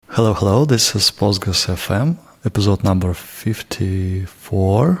Hello, hello. This is Postgres FM, episode number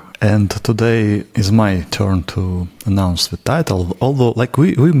 54. And today is my turn to announce the title, although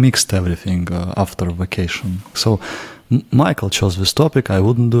we mixed everything after vacation. So Michael chose this topic, I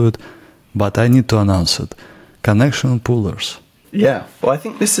wouldn't do it, but I need to announce it. Connection poolers. Yeah, well, I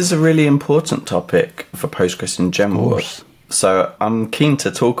think this is a really important topic for Postgres in general. So I'm keen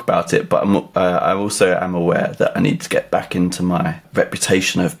to talk about it, but I also am aware that I need to get back into my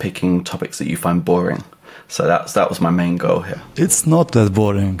reputation of picking topics that you find boring. So that was my main goal here. It's not that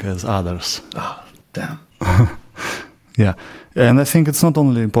boring as others. Oh, damn. Yeah, and I think it's not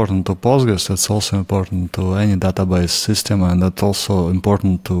only important to Postgres, it's also important to any database system, and that's also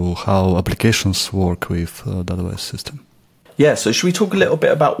important to how applications work with database system. Yeah, so should we talk a little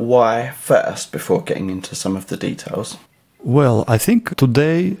bit about why first before getting into some of the details? Well, I think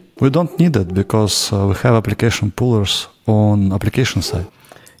today we don't need it because we have application poolers on application side.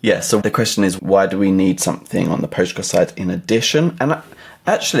 Yeah, so the question is, why do we need something on the Postgres side in addition? And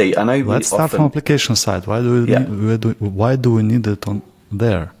actually, I know Let's start from application side. Why do we need it on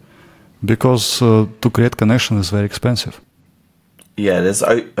there? Because to create connection is very expensive. Yeah, there's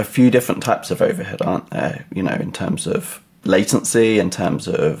a few different types of overhead, aren't there? You know, in terms of latency, in terms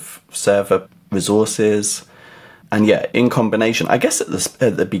of server resources. And yeah, in combination, I guess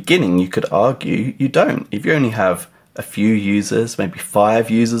at the beginning, you could argue you don't. If you only have a few users, maybe 5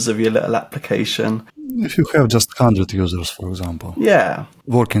 users of your little application. If you have just 100 users, for example,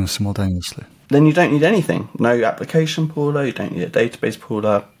 working simultaneously, then you don't need anything. No application pooler, you don't need a database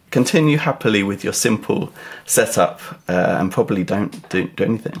pooler. Continue happily with your simple setup and probably don't do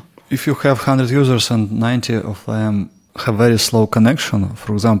anything. If you have 100 users and 90 of them have very slow connection,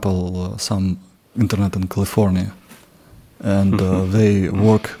 for example, some internet in California, and they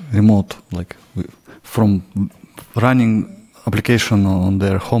work remote, like from running application on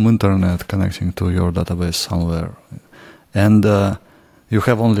their home internet connecting to your database somewhere, and you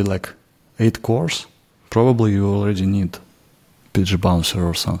have only like 8 cores, probably you already need PG Bouncer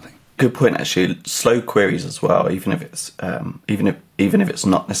or something. Good point, actually. Slow queries as well, even if it's even if it's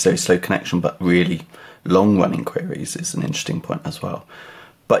not necessarily slow connection, but really long running queries is an interesting point as well.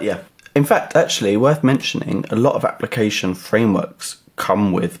 But yeah. In fact, actually, worth mentioning, a lot of application frameworks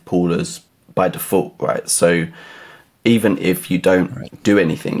come with poolers by default, right? So even if you don't do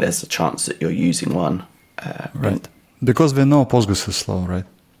anything, there's a chance that you're using one. Right. Because we know Postgres is slow, right?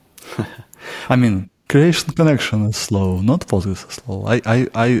 I mean, creation connection is slow, not Postgres is slow.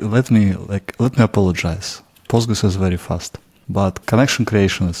 Let me apologize. Postgres is very fast, but connection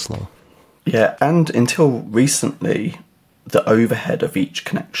creation is slow. Yeah, and until recently, the overhead of each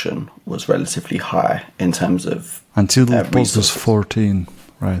connection was relatively high in terms of until Postgres 14,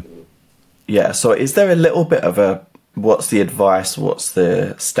 right? Yeah. So, is there a little bit of what's the advice? What's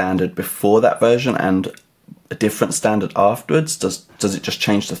the standard before that version, and a different standard afterwards? Does it just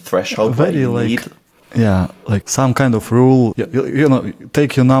change the threshold? Like some kind of rule. You know,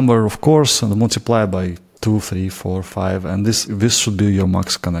 take your number of cores and multiply by 2, 3, 4, 5, and this should be your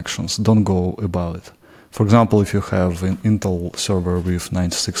max connections. Don't go above it. For example, if you have an Intel server with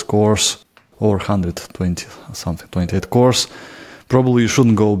 96 cores or 28 cores, probably you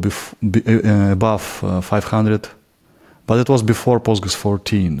shouldn't go above 500. But it was before Postgres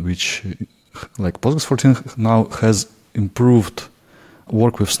 14, which, like Postgres 14 now has improved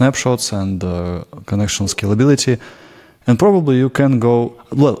work with snapshots and connection scalability. And probably you can go,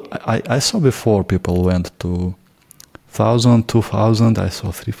 well, I saw before people went to 1,000, 2,000, I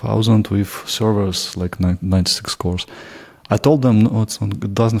saw 3,000 with servers like 96 cores. I told them, no,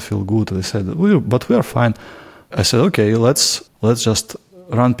 it doesn't feel good. They said, but we are fine. I said, okay, let's just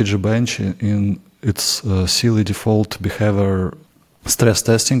run pgbench in its silly default behavior stress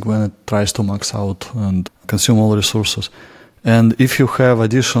testing when it tries to max out and consume all resources. And if you have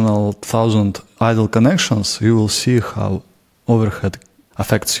additional 1,000 idle connections, you will see how overhead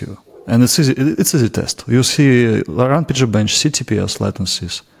affects you. And it's easy test. You see run pgbench, see TPS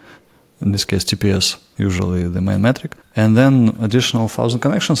latencies. In this case, TPS, usually the main metric. And then additional 1,000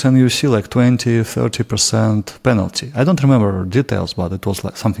 connections, and you see like 20-30% penalty. I don't remember details, but it was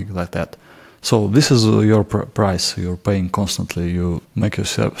like something like that. So this is your price you're paying constantly. You make your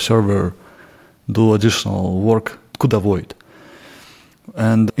server do additional work could avoid.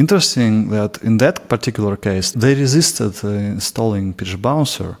 And interesting that in that particular case, they resisted installing PG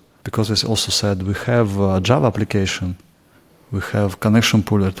Bouncer, because they also said we have a Java application, we have connection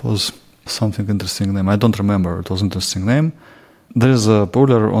pooler. It was something interesting name. I don't remember. It was an interesting name. There is a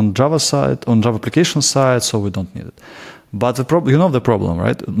pooler on Java side, on Java application side, so we don't need it. But the problem,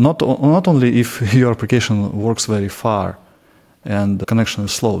 right? Not only if your application works very far and the connection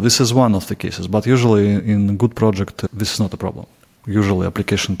is slow. This is one of the cases, but usually in a good project, this is not a problem. Usually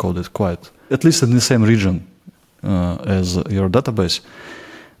application code is quite, at least in the same region as your database.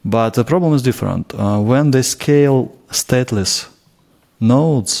 But the problem is different. When they scale stateless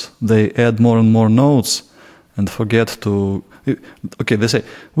nodes, they add more and more nodes and forget to... Okay, they say,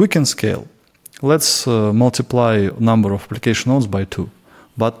 we can scale. Let's multiply number of application nodes by 2.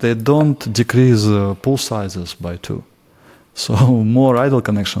 But they don't decrease pool sizes by 2. So more idle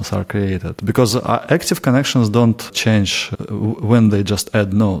connections are created. Because active connections don't change when they just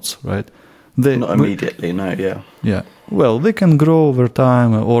add nodes, right? Not immediately, no, yeah. Yeah. Well, they can grow over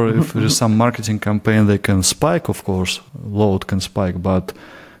time, or if there is some marketing campaign, they can spike, of course. Load can spike, but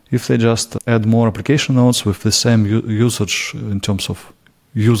if they just add more application nodes with the same usage in terms of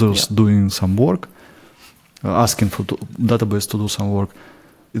users doing some work, asking for database to do some work,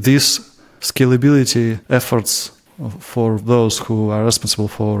 these scalability efforts for those who are responsible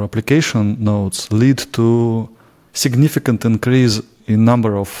for application nodes lead to significant increase in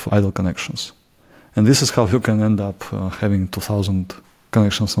number of idle connections. And this is how you can end up having 2,000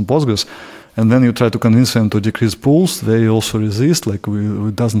 connections on Postgres. And then you try to convince them to decrease pools. They also resist, like,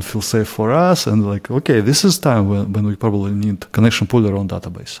 it doesn't feel safe for us. And like, okay, this is time when we probably need connection pooler on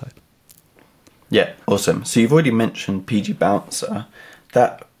database side. Yeah, awesome. So you've already mentioned PG Bouncer.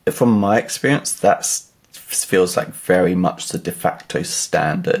 That, from my experience, that feels like very much the de facto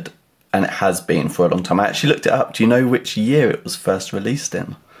standard. And it has been for a long time. I actually looked it up. Do you know which year it was first released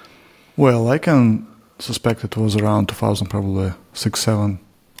in? Well, I can suspect it was around 2000, probably 6, 7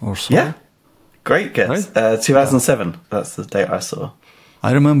 or so. Yeah, great guess. Right? 2007, that's the date I saw.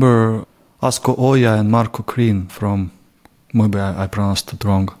 I remember Asko Oja and Marko Krin from, maybe I pronounced it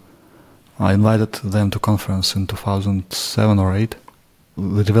wrong. I invited them to conference in 2007 or 8.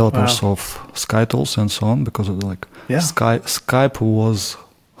 The developers of SkyTools and so on, because of Skype was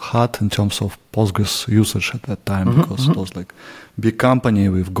hot in terms of Postgres usage at that time, because it was like big company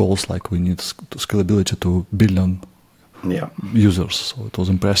with goals like we need scalability to billion users. So it was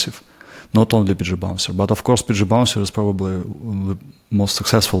impressive. Not only PG Bouncer, but of course PG Bouncer is probably the most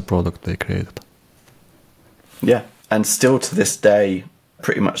successful product they created. Yeah, and still to this day,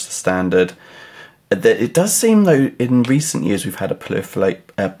 pretty much the standard. It does seem, though, in recent years we've had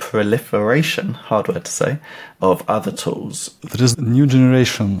a proliferation, hard word to say, of other tools. There is a new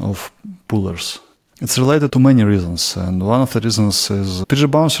generation of poolers. It's related to many reasons, and one of the reasons is PG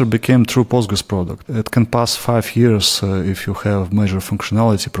Bouncer became true Postgres product. It can pass 5 years if you have major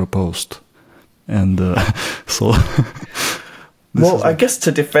functionality proposed. And so... Well, I guess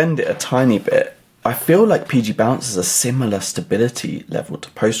to defend it a tiny bit, I feel like PG Bouncer is a similar stability level to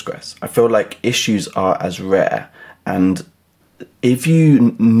Postgres. I feel like issues are as rare, and if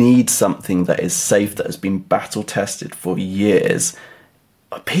you need something that is safe, that has been battle tested for years,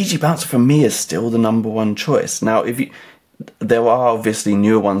 PG Bouncer for me is still the number one choice. Now, there are obviously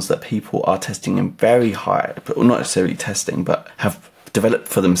newer ones that people are testing in very high, well, not necessarily testing, but have developed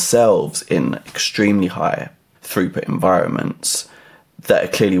for themselves in extremely high throughput environments that are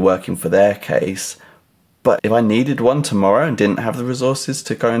clearly working for their case. But if I needed one tomorrow and didn't have the resources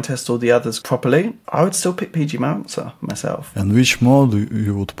to go and test all the others properly, I would still pick PG Bouncer myself. And which mode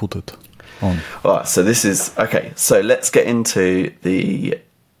you would put it on? Alright, so this is... Okay, so let's get into the...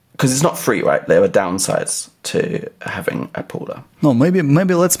 Because it's not free, right? There are downsides to having a pooler. No,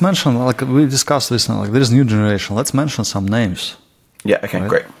 maybe let's mention, like we discussed this now, like there is new generation. Let's mention some names. Yeah, okay, right?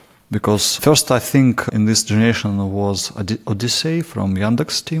 Great. Because first I think in this generation was Odyssey from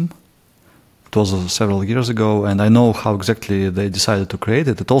Yandex team. It was several years ago, and I know how exactly they decided to create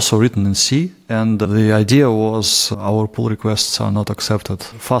it. It's also written in C, and the idea was our pull requests are not accepted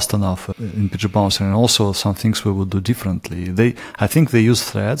fast enough in PG Bouncer, and also some things we would do differently. I think they use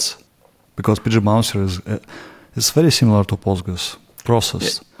threads, because PG Bouncer is very similar to Postgres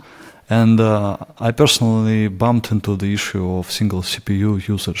process. Yeah. And I personally bumped into the issue of single CPU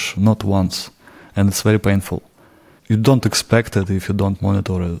usage, not once, and it's very painful. You don't expect it if you don't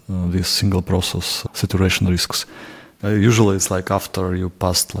monitor these single process saturation risks. Usually it's like after you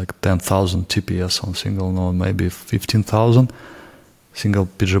passed like 10,000 TPS on single node, maybe 15,000, single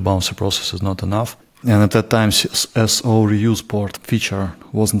PG Bouncer process is not enough. And at that time, SO reuse port feature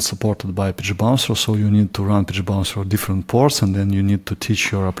wasn't supported by PG Bouncer, so you need to run PG Bouncer on different ports, and then you need to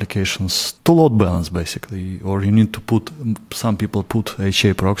teach your applications to load balance, basically. Or you need to some people put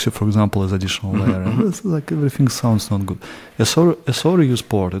HA proxy, for example, as additional layer. And it's like everything sounds not good. SO reuse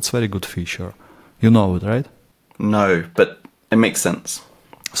port, it's a very good feature. You know it, right? No, but it makes sense.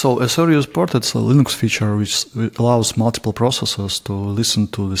 So SO reuse port, it's a Linux feature which allows multiple processors to listen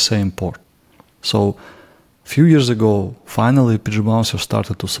to the same port. So few years ago, finally PG Bouncer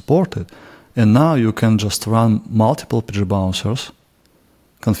started to support it. And now you can just run multiple PG Bouncers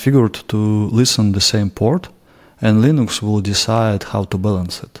configured to listen the same port, and Linux will decide how to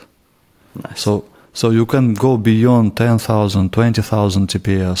balance it. Nice. So you can go beyond 10,000, 20,000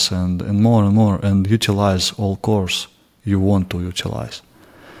 TPS and more and utilize all cores you want to utilize.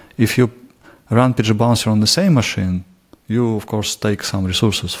 If you run PG Bouncer on the same machine, you of course take some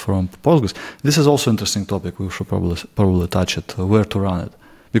resources from Postgres. This is also an interesting topic. We should probably touch it, where to run it.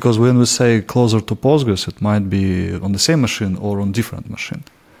 Because when we say closer to Postgres, it might be on the same machine or on different machine.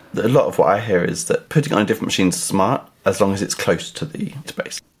 A lot of what I hear is that putting it on a different machine is smart as long as it's close to the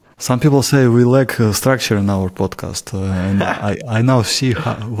database. Some people say we lack structure in our podcast, and I now see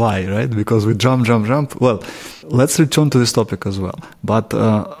why, right? Because we jump. Well, let's return to this topic as well. But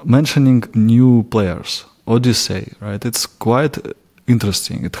mentioning new players, Odyssey, right? It's quite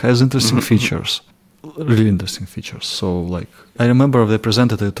interesting. It has interesting features, really interesting features. So, like, I remember they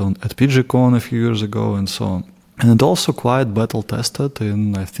presented it at PGCon a few years ago and so on. And it also quite battle tested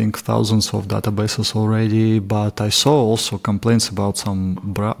in, I think, thousands of databases already, but I saw also complaints about some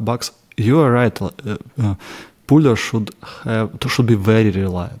bugs. You are right, Puller should be very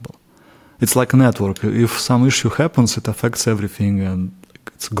reliable. It's like a network. If some issue happens, it affects everything and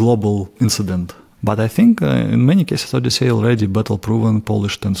it's a global incident. But I think in many cases Odyssey already battle proven,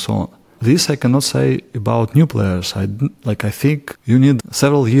 polished and so on. This I cannot say about new players. I think you need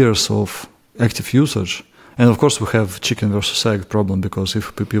several years of active usage. And of course, we have chicken versus egg problem, because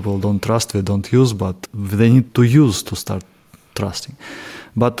if people don't trust, they don't use, but they need to use to start trusting.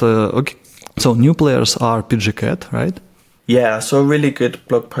 But, okay, so new players are PGCat, right? Yeah, I saw a really good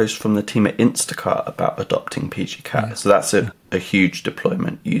blog post from the team at Instacart about adopting PGCat. Yeah. So that's a huge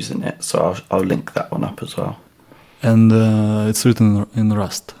deployment using it. So I'll link that one up as well. And it's written in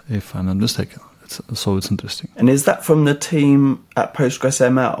Rust, if I'm not mistaken. So it's interesting. And is that from the team at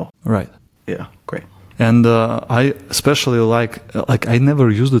PostgreSML? Right. Yeah, great. And I especially like I never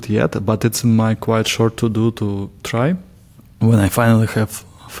used it yet, but it's in my quite short to-do to try when I finally have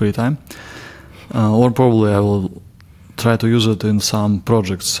free time. Or probably I will try to use it in some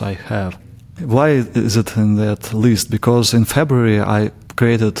projects I have. Why is it in that list? Because in February I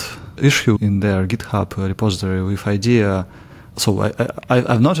created issue in their GitHub repository with idea. So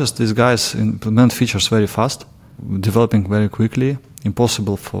I've noticed these guys implement features very fast, developing very quickly.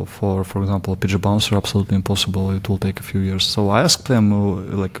 Impossible for example, PG Bouncer, absolutely impossible. It will take a few years. So I asked them,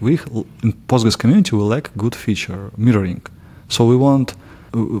 we in Postgres community, we lack good feature, mirroring. So we want,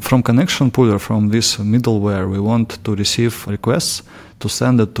 from connection puller, from this middleware, we want to receive requests to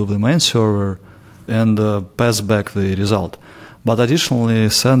send it to the main server and pass back the result. But additionally,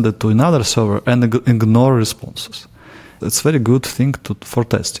 send it to another server and ignore responses. It's a very good thing for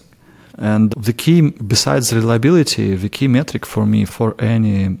testing. And the key, besides reliability, the key metric for me for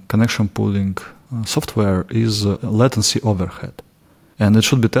any connection pooling software is latency overhead. And it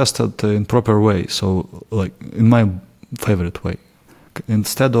should be tested in proper way. So, like, in my favorite way.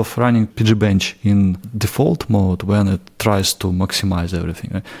 Instead of running pgbench in default mode when it tries to maximize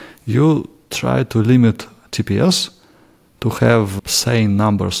everything, you try to limit TPS to have same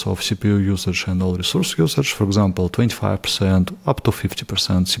numbers of CPU usage and all resource usage, for example, 25% up to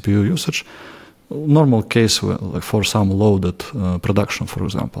 50% CPU usage, normal case like for some loaded production, for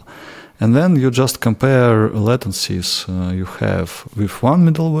example. And then you just compare latencies you have with one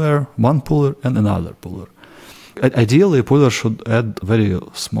middleware, one puller, and another puller. Ideally, a puller should add very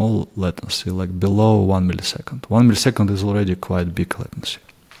small latency, like below 1 millisecond. 1 millisecond is already quite big latency.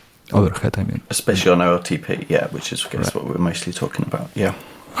 Overhead, I mean. Especially on OLTP, yeah, which is right. What we're mostly talking about, yeah.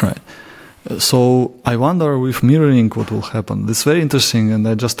 Right. So I wonder with mirroring what will happen. It's very interesting, and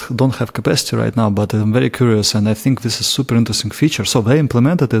I just don't have capacity right now, but I'm very curious, and I think this is super interesting feature. So they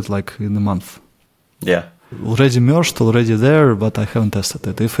implemented it like in a month. Yeah. Already merged, already there, but I haven't tested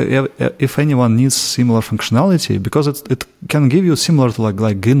it. If anyone needs similar functionality, because it can give you similar to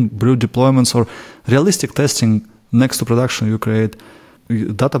like Gin brew deployments or realistic testing next to production, you create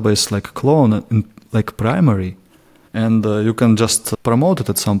database like clone in like primary, and you can just promote it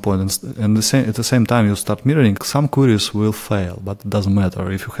at some point, and at the same time you start mirroring. Some queries will fail, but it doesn't matter.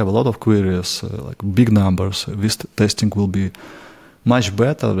 If you have a lot of queries, like big numbers, this testing will be much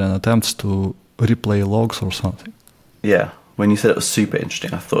better than attempts to replay logs or something. Yeah, when you said it was super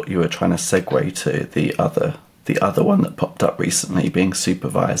interesting, I thought you were trying to segue to the other one that popped up recently, being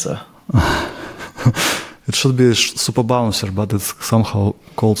supervisor. It should be super bouncer, but it's somehow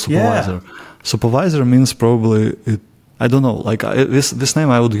called supervisor. Yeah. Supervisor means probably I don't know. Like this name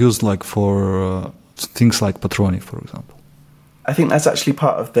I would use like for things like Patroni, for example. I think that's actually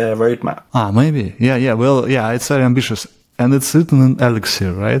part of their roadmap. Maybe. Yeah. Well, yeah, it's very ambitious. And it's written in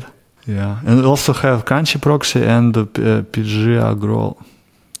Elixir, right? Yeah. And we also have Crunchy Proxy and PG Agro.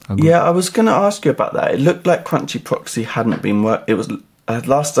 Yeah, I was going to ask you about that. It looked like Crunchy Proxy hadn't been worked. It was,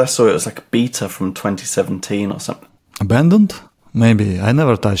 last I saw it was like a beta from 2017 or something. Abandoned? Maybe. I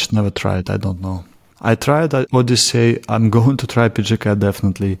never touched, never tried. I don't know. I tried Odyssey. I'm going to try PGCat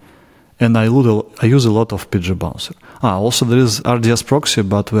definitely. And I use a lot of PG Bouncer. Also there is RDS Proxy,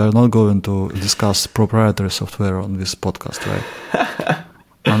 but we are not going to discuss proprietary software on this podcast, right?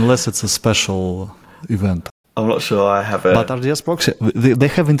 Unless it's a special event. I'm not sure I have it. But RDS Proxy, they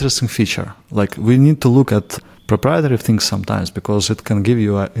have interesting feature. Like we need to look at proprietary things sometimes because it can give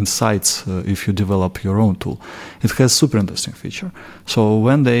you insights if you develop your own tool. It has super interesting feature. So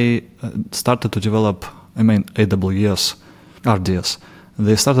when they started to develop, AWS, RDS,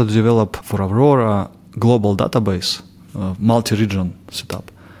 they started to develop for Aurora global database, multi-region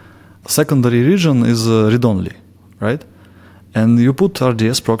setup. Secondary region is read-only, right? And you put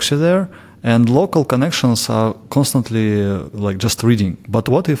RDS proxy there, and local connections are constantly just reading. But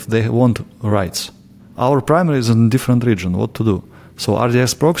what if they want writes? Our primary is in a different region. What to do? So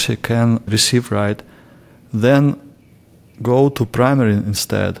RDS proxy can receive write, then go to primary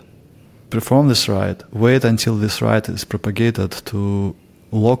instead, perform this write, wait until this write is propagated to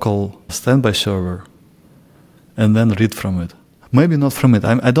local standby server, and then read from it. Maybe not from it.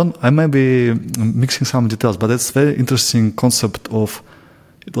 I may be mixing some details, but it's very interesting concept of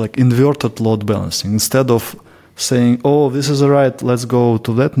inverted load balancing. Instead of saying, "Oh, this is a write, let's go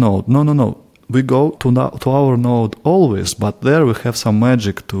to that node." No. We go to our node always, but there we have some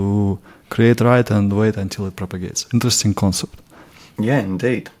magic to create write and wait until it propagates. Interesting concept. Yeah,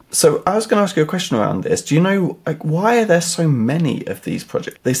 indeed. So I was going to ask you a question around this. Do you know, why are there so many of these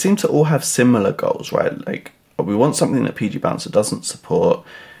projects? They seem to all have similar goals, right? We want something that PG Bouncer doesn't support.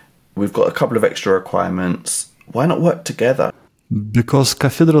 We've got a couple of extra requirements. Why not work together? Because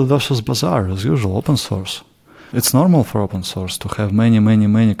Cathedral versus Bazaar, as usual, open source. It's normal for open source to have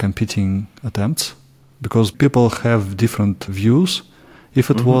many competing attempts because people have different views. If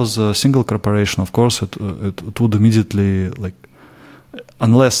it was a single corporation, of course, it would immediately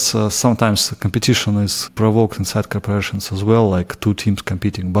unless sometimes the competition is provoked inside corporations as well, like 2 teams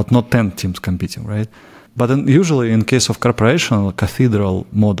competing, but not 10 teams competing, right? But usually in case of corporation, Cathedral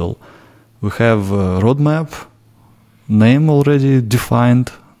model, we have a roadmap, name already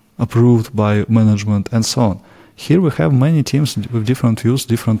defined, approved by management, and so on. Here we have many teams with different views,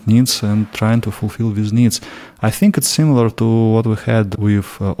 different needs, and trying to fulfill these needs. I think it's similar to what we had with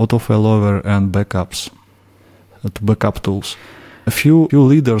autofailover and backups, backup tools. A few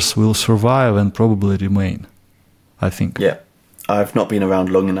leaders will survive and probably remain, I think. Yeah. I've not been around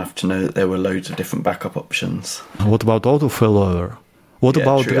long enough to know that there were loads of different backup options. What about autofailover? What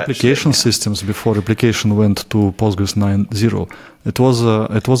about replication systems before replication went to Postgres 9.0?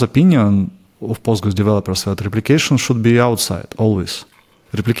 It was opinion of Postgres developers that replication should be outside, always.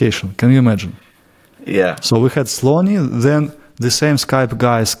 Replication, can you imagine? Yeah. So we had Sloany, then the same Skype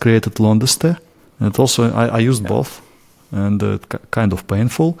guys created Londeste. And also, I used both. And kind of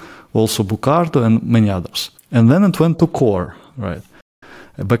painful. Also Bucardo and many others. And then it went to Core, right?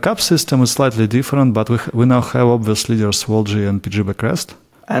 A backup system is slightly different, but we now have obvious leaders, Volgy and PG Backrest.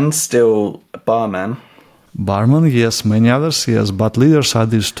 And still Barman. Barman, yes. Many others, yes. But leaders are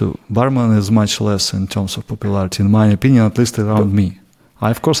these two. Barman is much less in terms of popularity, in my opinion, at least around me.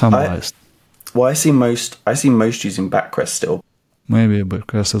 Of course, I'm biased. Well, I see most using Backrest still. Maybe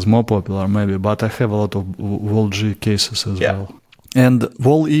Backrest is more popular, maybe, but I have a lot of Vol-G cases as well. And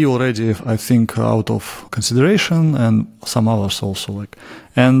Vol-E already, I think, out of consideration, and some others also.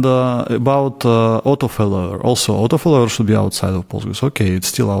 And about autofailover, also autofailover should be outside of Postgres. Okay, it's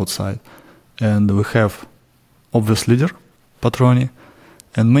still outside. And we have obvious leader, Patroni,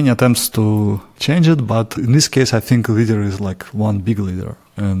 and many attempts to change it, but in this case, I think leader is one big leader,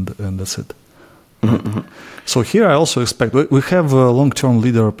 and that's it. Mm-hmm. So here I also expect, we have a long-term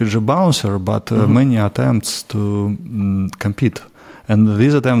leader, PG Bouncer, but many attempts to compete. And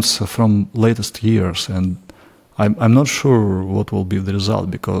these attempts are from latest years, and I'm not sure what will be the result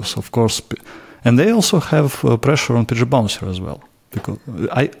because, of course, and they also have pressure on PG Bouncer as well, because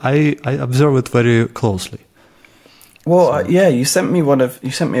I observe it very closely. Well, you sent me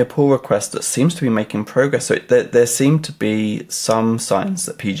a pull request that seems to be making progress. So there seem to be some signs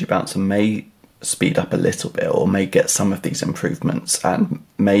that PG Bouncer may speed up a little bit or may get some of these improvements, and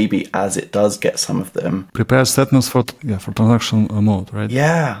maybe as it does get some of them, prepare statements for transaction mode, right?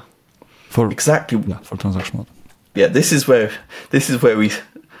 Exactly for transaction mode. This is where we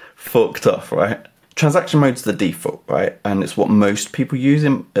forked off, right? transaction mode's the default, right? And it's what most people use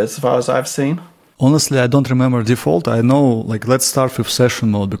as far as I've seen. Honestly, I don't remember default. I know, like, let's start with session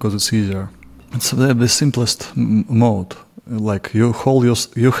mode because it's easier. It's the simplest mode. Like,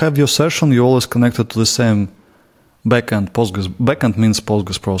 you have your session, you always connected to the same backend Postgres. Backend means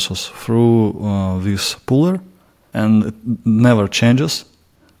Postgres process through this pooler, and it never changes.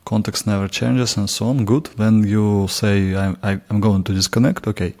 Context never changes, and so on. Good. Then you say, I'm going to disconnect.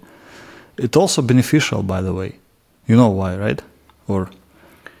 Okay. It's also beneficial, by the way. You know why, right? Or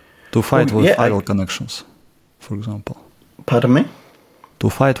to fight with idle connections, for example. Pardon me? To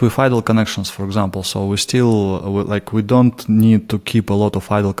fight with idle connections, for example. So we don't need to keep a lot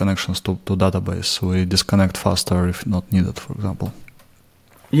of idle connections to database. We disconnect faster if not needed, for example.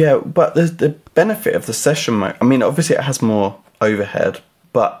 Yeah, but the benefit of the session mode, I mean, obviously it has more overhead,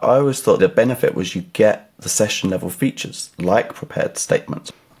 but I always thought the benefit was you get the session level features, like prepared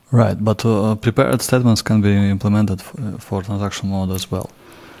statements. Right, but prepared statements can be implemented for transaction mode as well.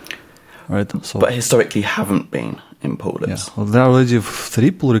 Right. So, but historically haven't been in poolers. Yeah, well, there are already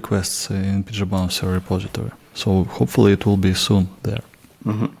 3 pull requests in pgbouncer repository. So hopefully it will be soon there.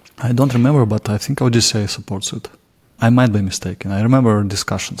 Mm-hmm. I don't remember, but I think OGCI supports it. I might be mistaken. I remember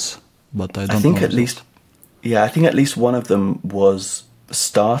discussions, but I don't know. I think at least one of them was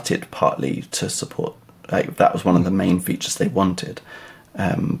started partly to support. Like, that was one of the main features they wanted.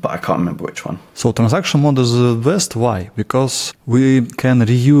 But I can't remember which one. So transaction mode is the best. Why? Because we can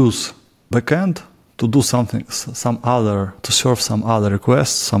reuse backend to do to serve some other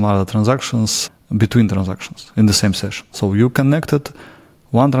requests, some other transactions between transactions in the same session. So you connected,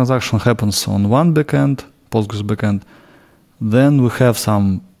 one transaction happens on one backend, Postgres backend, then we have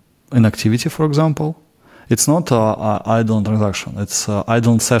some inactivity, for example. It's not an idle transaction, it's an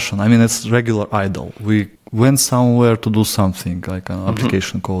idle session. I mean, it's regular idle. We went somewhere to do something, like an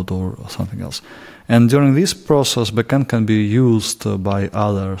application code or something else. And during this process, backend can be used by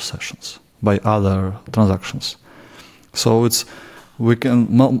other sessions, by other transactions. So we can,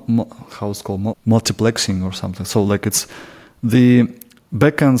 multiplexing or something. So like the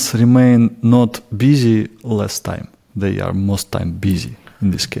backends remain not busy less time. They are most time busy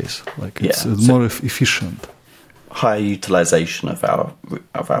in this case. Like it's more efficient. Higher utilization of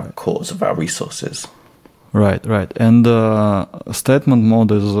our cores, of our resources. Right. And statement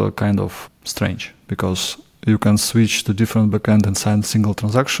mode is kind of strange because you can switch to different backend inside a single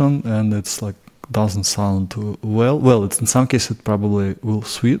transaction, and it's like doesn't sound well. Well, in some cases it probably will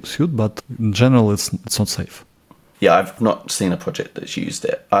suit, but in general it's not safe. Yeah, I've not seen a project that's used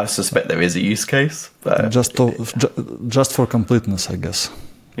it. I suspect there is a use case, but just for completeness, I guess.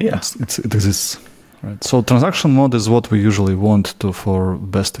 Yeah, it exists. Right. So transaction mode is what we usually want for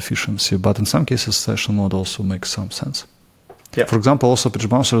best efficiency, but in some cases session mode also makes some sense. Yeah. For example, also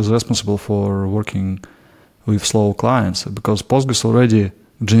pgbouncer is responsible for working with slow clients because Postgres already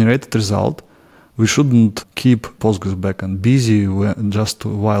generated result. We shouldn't keep Postgres backend busy just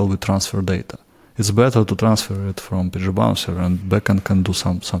while we transfer data. It's better to transfer it from pgbouncer and backend can do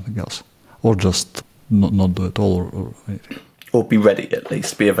something else, or just not do it all or anything. Or be ready at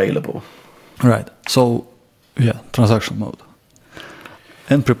least, be available. Right. So, transaction mode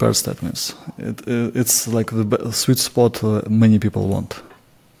and prepared statements. It's like the sweet spot many people want,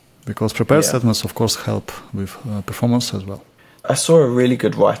 because prepared statements, of course, help with performance as well. I saw a really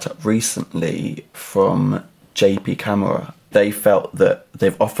good write-up recently from JP Camera. They felt that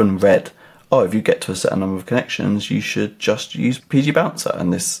they've often read, if you get to a certain number of connections, you should just use pgbouncer,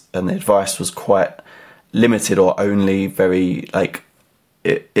 and the advice was quite limited or only very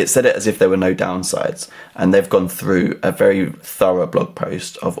It said it as if there were no downsides, and they've gone through a very thorough blog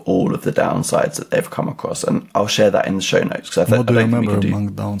post of all of the downsides that they've come across, and I'll share that in the show notes. What do you remember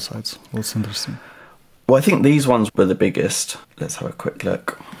among downsides? What's interesting? Well, I think these ones were the biggest. Let's have a quick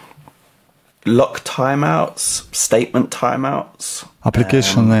look. Lock timeouts, statement timeouts.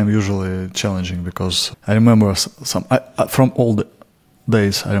 Application name usually challenging, because I remember some from old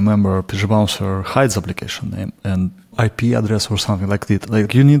days. I remember pgbouncer hides application name and IP address or something like that.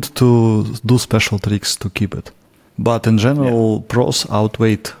 Like you need to do special tricks to keep it. But in general, pros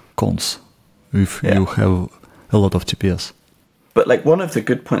outweigh cons if you have a lot of TPS. But like one of the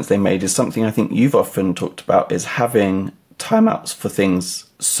good points they made is something I think you've often talked about, is having timeouts for things.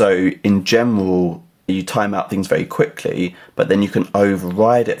 So in general, you time out things very quickly, but then you can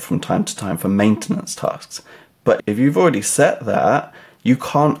override it from time to time for maintenance tasks. But if you've already set that, you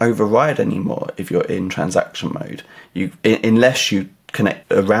can't override anymore if you're in transaction mode, unless you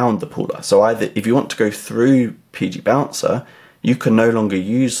connect around the pooler. So either if you want to go through pgbouncer, you can no longer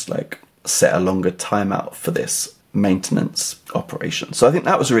set a longer timeout for this maintenance operation. So I think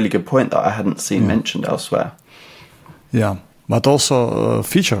that was a really good point that I hadn't seen mentioned elsewhere. Yeah, but also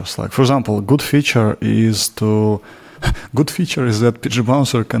features. Like, for example, good feature is that PG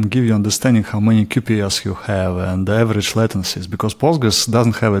Bouncer can give you understanding how many QPS you have and the average latencies, because Postgres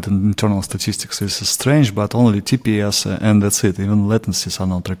doesn't have it in internal statistics. This is strange, but only TPS and that's it. Even latencies are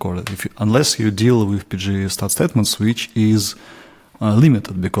not recorded unless you deal with PG stat statements, which is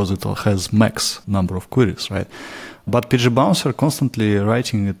limited because it has max number of queries, right? But PG Bouncer constantly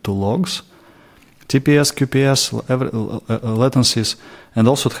writing it to logs, TPS, QPS, latencies, and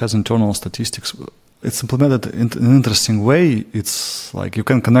also it has internal statistics. It's implemented in an interesting way. It's like you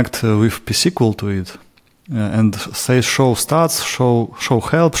can connect with pSQL to it and say show stats, show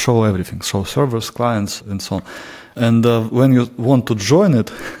help, show everything, show servers, clients, and so on. And when you want to join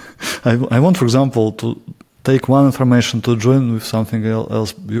it, I want, for example, to take one information to join with something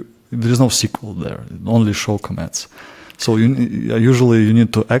else. There is no SQL there, only show commands. So usually you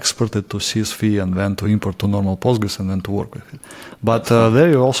need to export it to CSV and then to import to normal Postgres and then to work with it. But there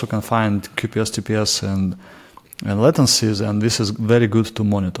you also can find QPS, TPS, and latencies, and this is very good to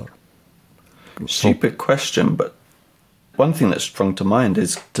monitor. Stupid question, but one thing that sprung to mind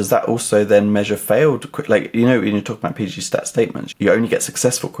is, does that also then measure failed? Like, you know, when you talk about PG stat statements, you only get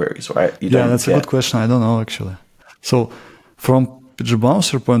successful queries, right? That's a good question. I don't know, actually. So from PG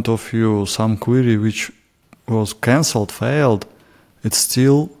Bouncer point of view, some query which was cancelled, failed, it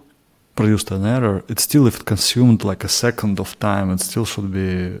still produced an error. It still, if it consumed like a second of time, it still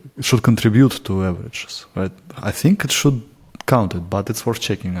should contribute to averages, right? I think it should count it, but it's worth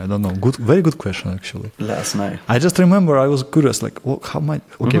checking. I don't know. Very good question, actually. Let us know. I just remember I was curious, like, how might,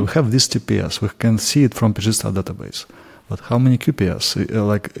 we have this TPS, we can see it from PGStat database, but how many QPS?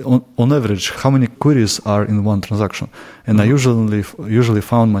 Like on average, how many queries are in one transaction? And I usually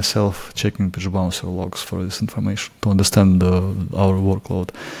found myself checking PG Bouncer logs for this information to understand our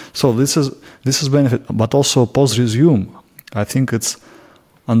workload. So this is benefit, but also post resume. I think it's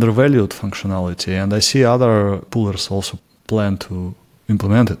undervalued functionality, and I see other pullers also plan to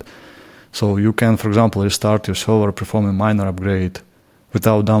implement it. So you can, for example, restart your server, perform a minor upgrade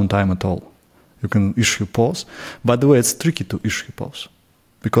without downtime at all. You can issue pause. By the way, it's tricky to issue pause,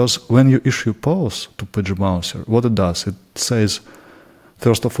 because when you issue pause to PG Bouncer, what it does, it says,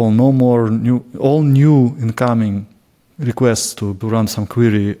 first of all, no more all new incoming requests to run some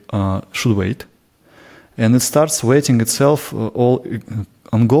query should wait, and it starts waiting itself all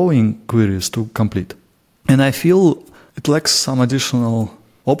ongoing queries to complete. And I feel it lacks some additional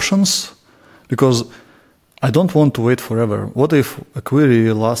options, because I don't want to wait forever. What if a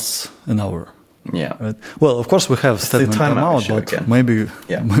query lasts an hour? Yeah. Right? Well, of course we have statement timeout, but maybe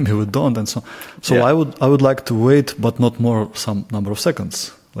we don't, and so. So I would like to wait, but not more some number of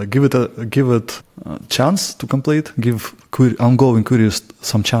seconds. Like give it a chance to complete. Give ongoing queries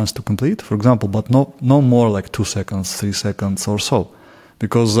some chance to complete, for example, but no more like 2 seconds, 3 seconds or so,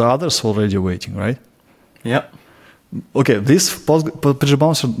 because the others already waiting, right? Yeah. Okay, this PG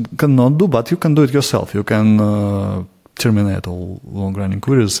Bouncer cannot do, but you can do it yourself. You can terminate all long-running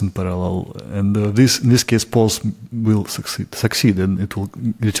queries in parallel, and in this case, pause will succeed, and it will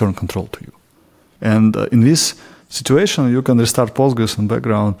return control to you. And in this situation, you can restart Postgres in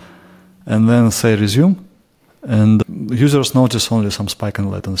background, and then say resume, and users notice only some spike in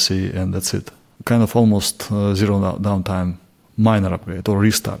latency, and that's it. Kind of almost zero downtime, minor upgrade or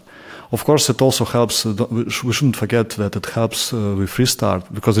restart. Of course, it also helps, we shouldn't forget that it helps with restart,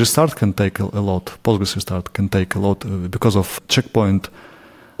 because restart can take a lot. Postgres restart can take a lot because of checkpoint.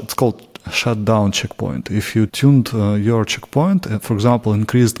 It's called shutdown checkpoint. If you tuned your checkpoint, for example,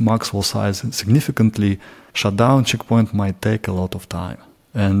 increased Maxwell size significantly, shutdown checkpoint might take a lot of time.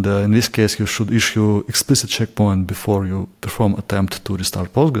 And in this case, you should issue explicit checkpoint before you perform attempt to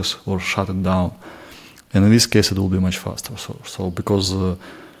restart Postgres or shut it down. And in this case, it will be much faster. So because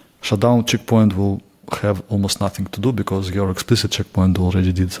shutdown checkpoint will have almost nothing to do, because your explicit checkpoint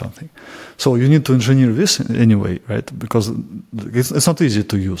already did something. So you need to engineer this anyway, right? Because it's not easy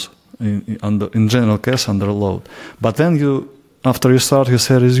to use in general case under load. But then after you start, you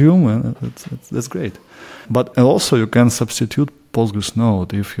say resume, and that's great. But also you can substitute Postgres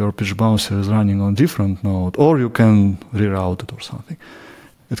node if your PG Bouncer is running on different node, or you can reroute it or something.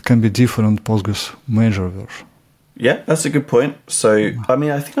 It can be different Postgres major version. Yeah, that's a good point. So, I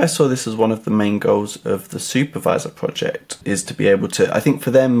mean, I think I saw this as one of the main goals of the supervisor project, is to be able to, I think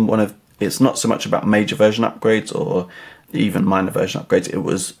for them, it's not so much about major version upgrades or even minor version upgrades. It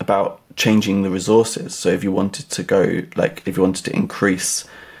was about changing the resources. So if you wanted to increase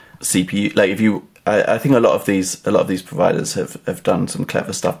CPU, like if you I think a lot of these providers have done some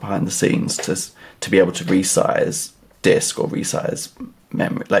clever stuff behind the scenes to be able to resize disk or resize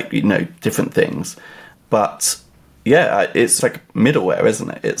memory, like, you know, different things. But yeah, it's like middleware, isn't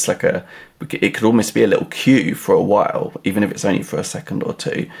it? It's like it could almost be a little queue for a while, even if it's only for a second or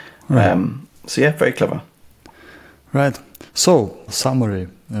two. Right. So yeah, very clever. Right. So, summary.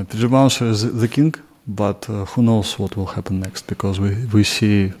 PG Bouncer is the king, but who knows what will happen next, because we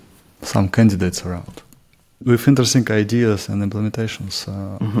see some candidates around with interesting ideas and implementations.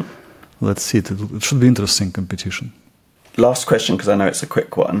 Let's see. It should be interesting competition. Last question, because I know it's a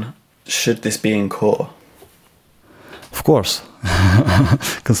quick one. Should this be in core? Of course.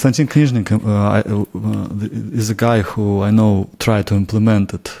 Konstantin Knizhnik is a guy who I know tried to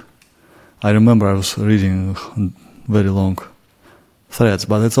implement it. I remember I was reading very long threads,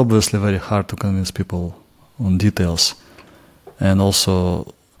 but it's obviously very hard to convince people on details. And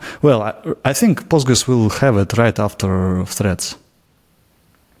also, well, I think Postgres will have it right after threads.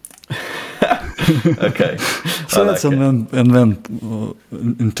 Okay. Threads and then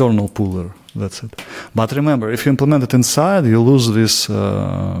internal pooler. That's it. But remember, if you implement it inside, you lose these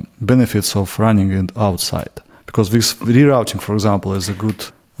benefits of running it outside. Because this rerouting, for example, is a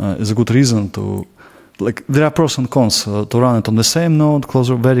good reason to, like, there are pros and cons to run it on the same node,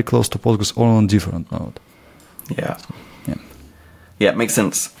 very close to Postgres, or on a different node. Yeah. Yeah, makes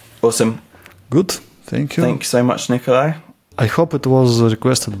sense. Awesome. Good. Thank you. Thank you so much, Nikolai. I hope it was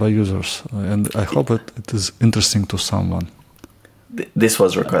requested by users, and I hope it is interesting to someone. This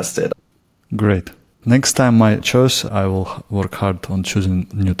was requested. Great. Next time my choice, I will work hard on choosing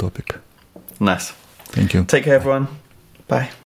a new topic. Nice. Thank you. Take care, everyone. Bye.